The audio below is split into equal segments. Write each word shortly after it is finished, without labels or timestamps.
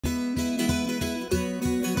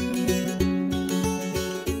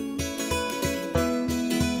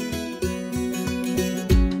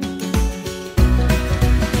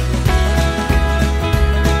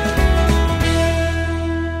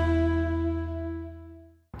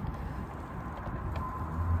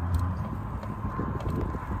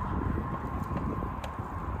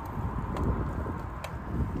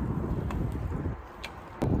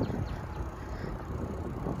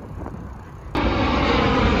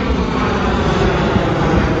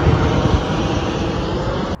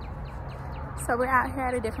out here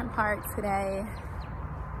at a different park today.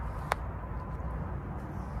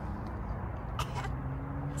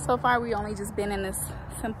 So far, we only just been in this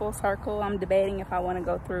simple circle. I'm debating if I want to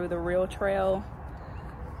go through the real trail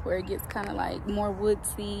where it gets kind of like more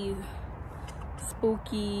woodsy,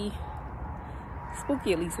 spooky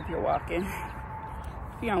at least if you're walking.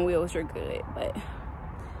 If you're on wheels, you're good, but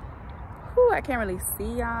whew, I can't really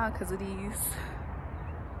see y'all because of these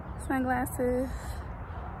sunglasses.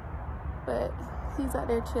 But he's out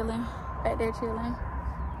there chilling, back there chilling,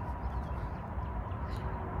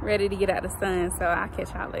 ready to get out the sun, so I'll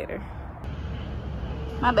catch y'all later.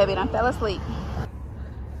 My baby done fell asleep.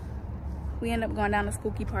 We end up going down the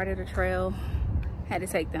spooky part of the trail. Had to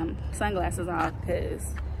take them sunglasses off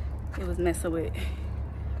because it was messing with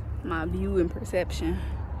my view and perception.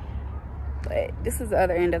 But this is the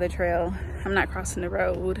other end of the trail. I'm not crossing the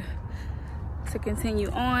road to continue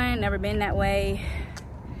on. Never been that way.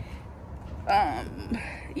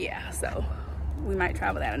 Yeah, so we might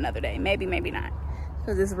travel that another day. Maybe, maybe not.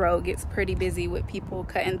 Because this road gets pretty busy with people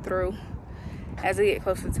cutting through as we get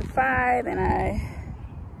closer to 5, and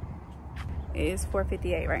it's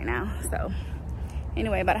 4:58 right now. So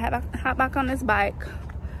anyway, about to hop back on this bike.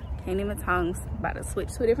 Can't even talk. I'm about to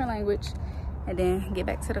switch to a different language and then get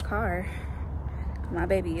back to the car. My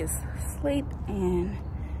baby is asleep and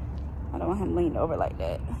I don't want him leaned over like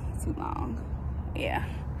that too long. Yeah,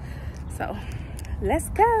 so let's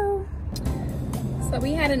go. So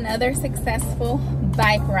we had another successful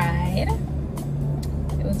bike ride.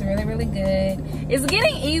 It was really, really good. It's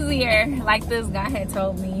getting easier, like this guy had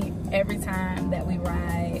told me, every time that we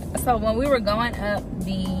ride. So when we were going up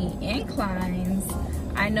the inclines,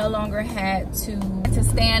 I no longer had to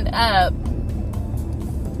stand up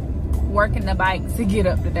working the bike to get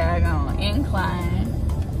up the daggone incline.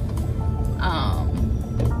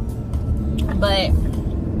 But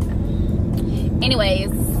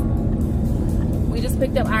anyways, we just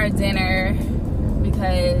picked up our dinner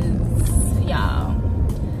because, y'all,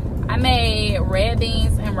 I made red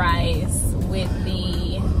beans and rice with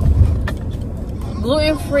the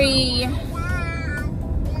gluten-free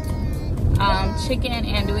chicken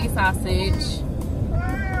andouille sausage,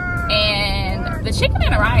 and the chicken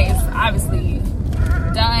and the rice obviously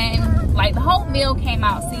done, like the whole meal came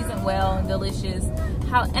out seasoned well and delicious.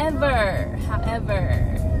 However,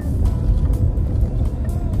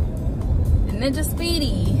 the Ninja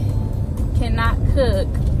Speedy cannot cook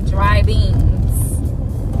dry beans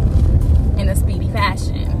in a speedy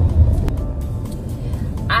fashion.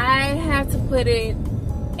 I have to put it,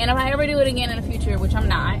 and if I ever do it again in the future, which I'm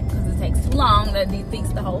not, because it takes too long, that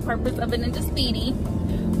defeats the whole purpose of a Ninja Speedy.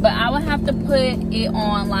 But I would have to put it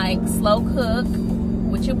on like slow cook,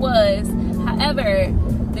 which it was. However,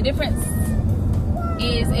 the difference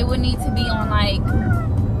is it would need to be on like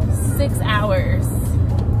 6 hours.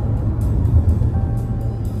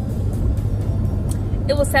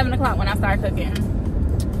 It was 7 o'clock when I started cooking.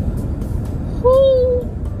 Whoo!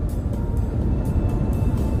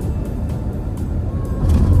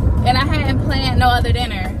 And I hadn't planned no other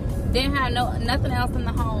dinner. Didn't have nothing else in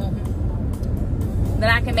the home that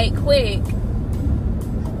I can make quick,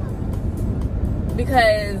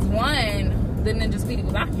 because one, the Ninja Speedy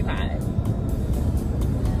was occupied.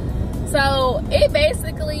 So it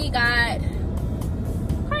basically got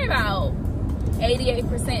probably about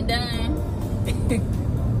 88% done.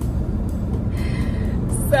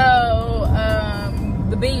 So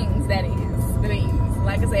the beans, that is, the beans.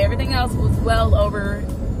 Like I said, everything else was well over.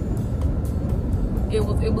 It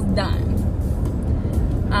was done.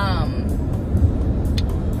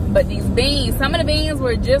 But these beans, some of the beans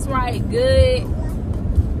were just right good,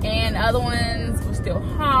 and other ones were still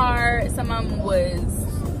hard. Some of them was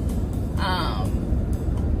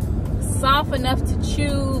soft enough to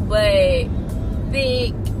chew, but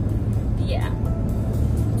thick. Yeah.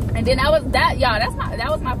 And then that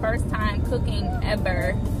was my first time cooking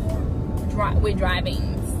ever with dry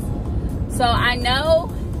beans. So I know,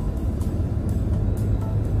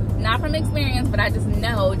 not from experience, but I just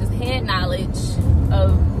know, just head knowledge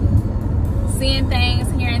of seeing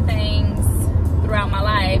things, hearing things throughout my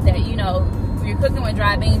life, that, you know, when you're cooking with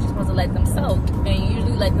dry beans, you're supposed to let them soak, and you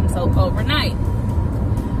usually let them soak overnight.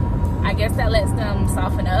 I guess that lets them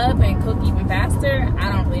soften up and cook even faster.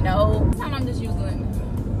 I don't really know. This time I'm just using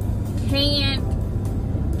canned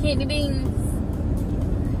kidney beans,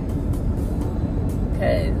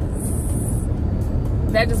 because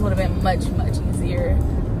that just would have been much, much easier.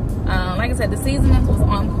 Like I said, the seasonings was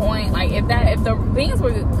on point. Like if the beans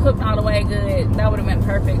were cooked all the way good, that would have been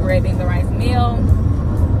perfect red beans and rice meal.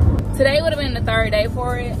 Today would have been the third day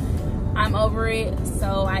for it. I'm over it,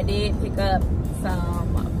 so I did pick up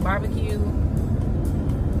some barbecue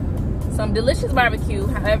some delicious barbecue,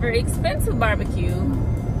 however expensive barbecue.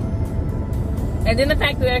 And then the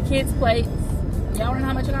fact that they're kids' plates. Y'all wanna know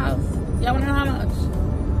how much it costs? Y'all wanna know how much?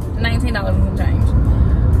 $19 and some change.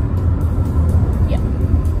 Yeah.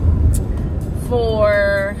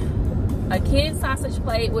 For a kid's sausage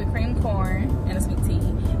plate with cream corn and a sweet tea.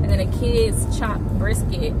 And then a kid's chopped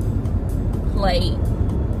brisket plate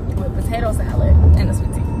with potato salad and a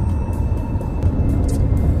sweet tea.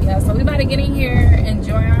 Yeah, so we about to get in here,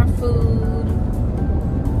 enjoy our food.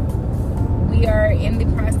 We are in the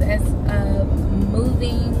process of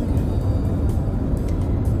moving.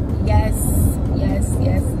 Yes,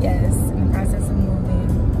 in the process of moving.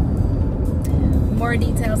 More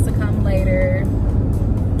details to come later.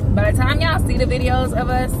 By the time y'all see the videos of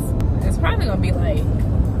us, it's probably gonna be like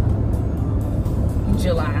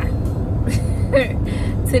July.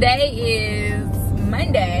 Today is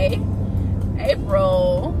Monday,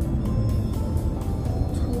 April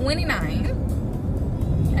 29th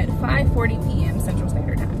at 5:40 p.m. Central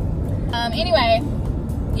Standard Time. Anyway,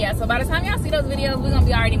 yeah, so by the time y'all see those videos, we're gonna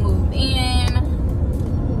be already moved in.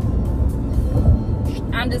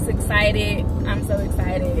 I'm just excited. I'm so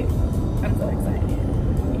excited. I'm so excited.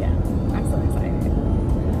 Yeah, I'm so excited.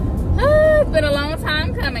 It's been a long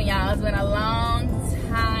time coming, y'all. It's been a long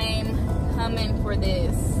time coming for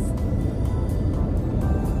this.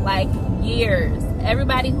 Like years.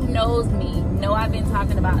 Everybody who knows me know I've been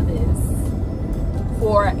talking about this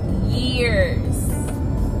for years.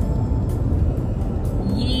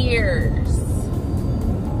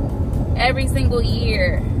 Every single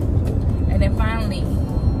year. And then finally,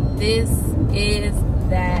 this is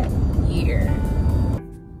that year.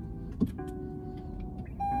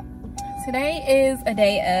 Today is a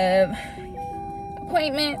day of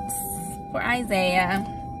appointments for Isaiah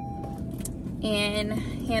and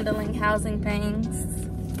handling housing things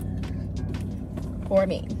for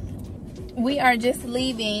me. We are just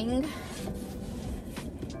leaving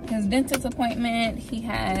his dentist appointment. He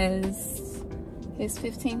has his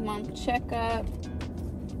 15-month checkup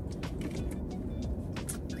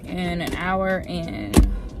in an hour and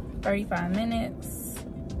 35 minutes.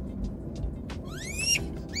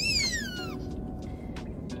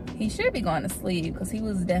 He should be going to sleep because he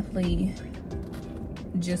was definitely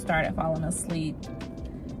just started falling asleep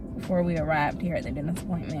before we arrived here at the dentist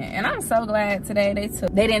appointment. And I'm so glad today they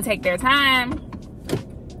didn't take their time,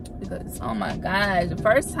 because oh my gosh, the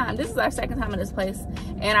first time, this is our second time at this place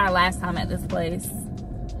and our last time at this place,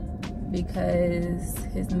 because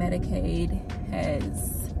his Medicaid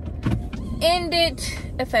has ended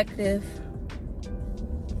effective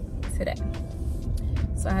today.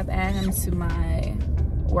 So I have to add him to my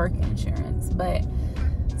work insurance. But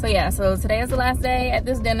so yeah, so today is the last day at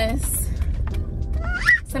this dentist,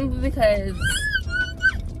 simply because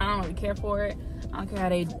I don't really care for it. I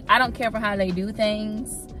don't care for how they do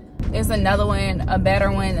things. It's another one, a better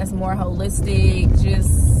one that's more holistic,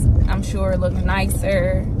 just I'm sure look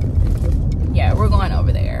nicer. Yeah, we're going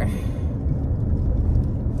over there.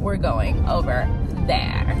 We're going over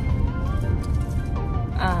there.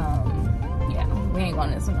 Yeah, we ain't going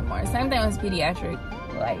to this one no more. Same thing with pediatric.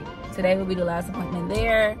 Like today will be the last appointment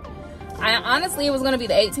there. Honestly, it was going to be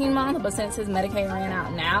the 18-month, but since his Medicaid ran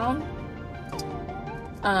out now,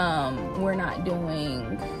 we're not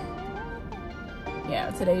doing.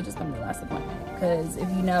 Yeah, today is just gonna be the last appointment, because if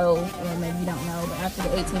you know, or maybe you don't know, but after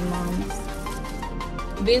the 18 months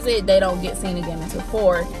visit, they don't get seen again until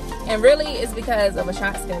 4. And really it's because of a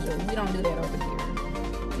shot schedule. We don't do that over here,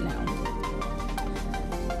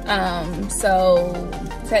 no. So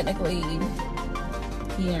technically he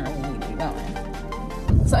didn't really need to be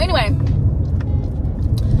going. So anyway,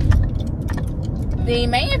 the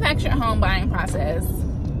manufactured home buying process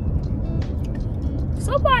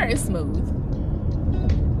so far is smooth.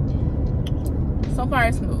 So far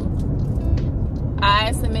it's smooth.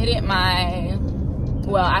 I submitted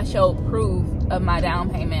I showed proof of my down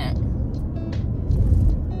payment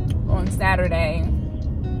on Saturday.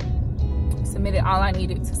 Submitted all I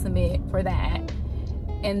needed to submit for that.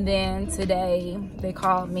 And then today they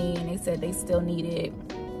called me and they said they still needed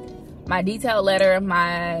my detailed letter of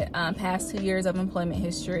my past 2 years of employment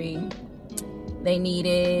history. They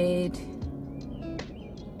needed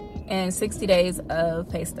and 60 days of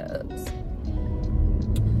pay stubs.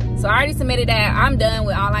 So I already submitted that. I'm done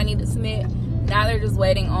with all I need to submit. Now they're just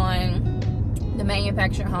waiting on the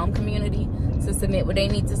manufactured home community to submit what they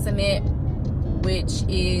need to submit, which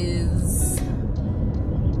is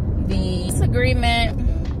the lease agreement,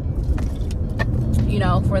 you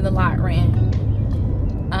know, for the lot rent,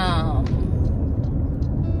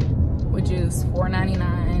 which is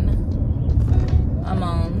 $4.99 a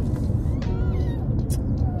month.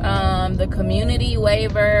 the community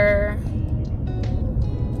waiver,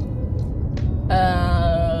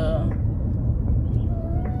 a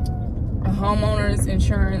homeowner's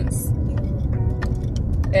insurance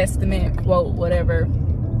estimate, quote, whatever.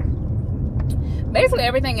 Basically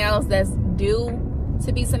everything else that's due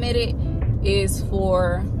to be submitted is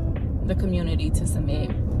for the community to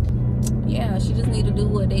submit. Yeah, she just need to do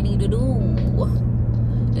what they need to do.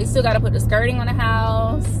 They still got to put the skirting on the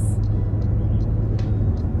house,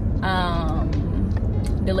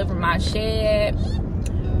 deliver my shed,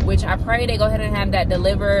 which I pray they go ahead and have that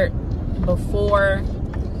delivered before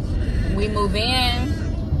we move in,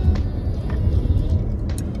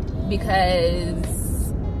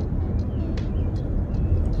 because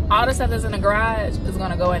all the stuff that's in the garage is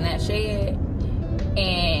gonna go in that shed,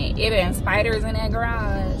 and it been spiders in that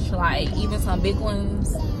garage, like even some big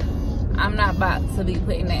ones. I'm not about to be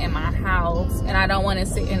putting that in my house, and I don't want it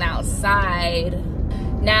sitting outside.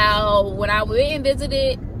 Now, when I went and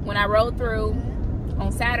visited, when I rode through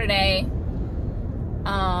on Saturday,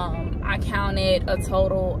 I counted a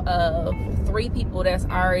total of 3 people that's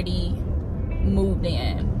already moved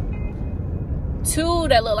in. 2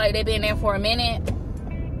 that look like they've been there for a minute.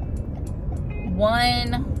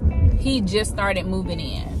 1, he just started moving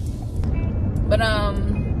in. But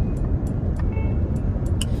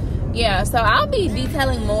yeah, so I'll be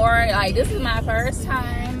detailing more. Like, this is my first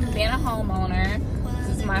time being a homeowner.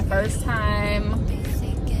 This is my first time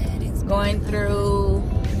going through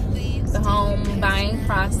the home buying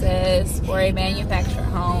process for a manufactured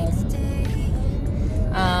home.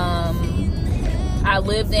 I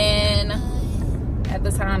lived in, at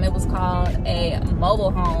the time it was called a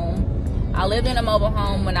mobile home. I lived in a mobile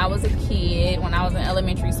home when I was a kid, when I was in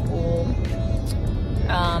elementary school.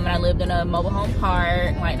 And I lived in a mobile home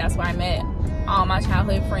park. Like, that's where I met all my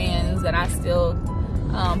childhood friends that I still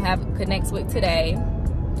have connects with today.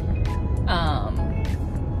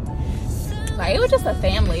 Like, it was just a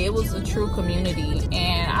family. It was a true community,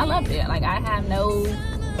 and I loved it. Like, I have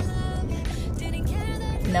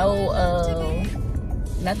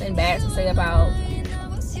nothing bad to say about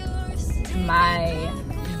my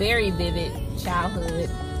very vivid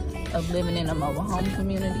childhood of living in a mobile home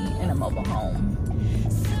community, in a mobile home.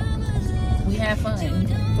 We had fun.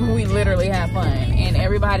 We literally had fun, and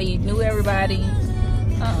everybody knew everybody.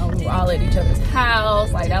 We were all at each other's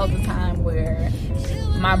house. Like, that was the time where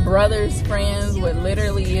my brother's friends would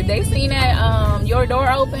literally, if they seen that your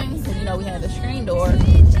door open, because you know we had the screen door,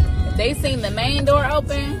 if they seen the main door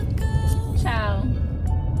open, child,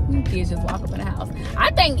 kids just walk up in the house.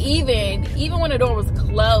 I think even when the door was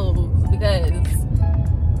closed, because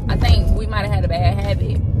I think we might have had a bad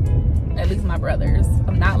habit, at least my brothers,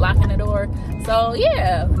 of not locking the door. So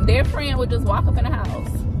yeah, their friend would just walk up in the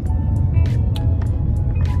house.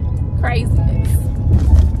 Craziness.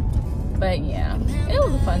 But yeah, it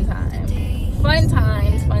was a fun time. Fun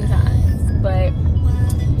times. But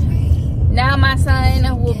now my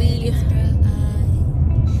son will be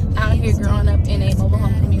out here growing up in a mobile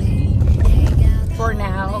home community for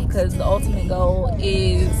now, because the ultimate goal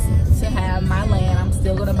is to have my land. I'm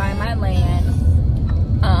still gonna buy my land.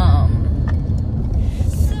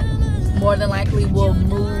 More than likely we'll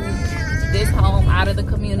move this home out of the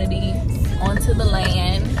community onto the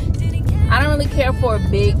land. I don't really care for a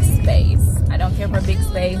big space. I don't care for a big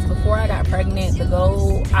space. Before I got pregnant, the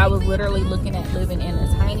goal, I was literally looking at living in a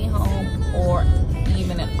tiny home or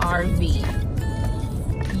even an RV.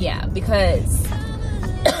 Yeah, because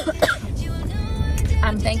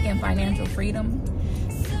I'm thinking financial freedom.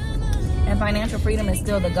 And financial freedom is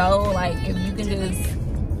still the goal. Like, if you can just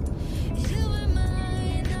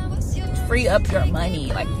free up your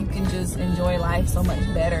money, like, you can just enjoy life so much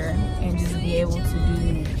better and just be able to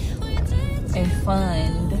do and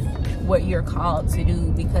fund what you're called to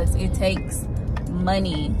do, because it takes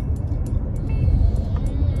money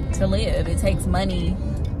to live. It takes money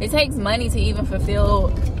to even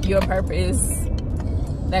fulfill your purpose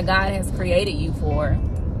that God has created you for.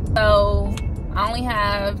 So I only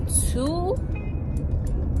have 2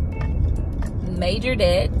 major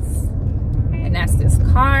debts, and that's this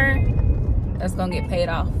car that's gonna get paid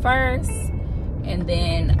off first, and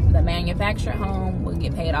then the manufactured home will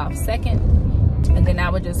get paid off second, and then I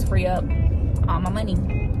would just free up all my money.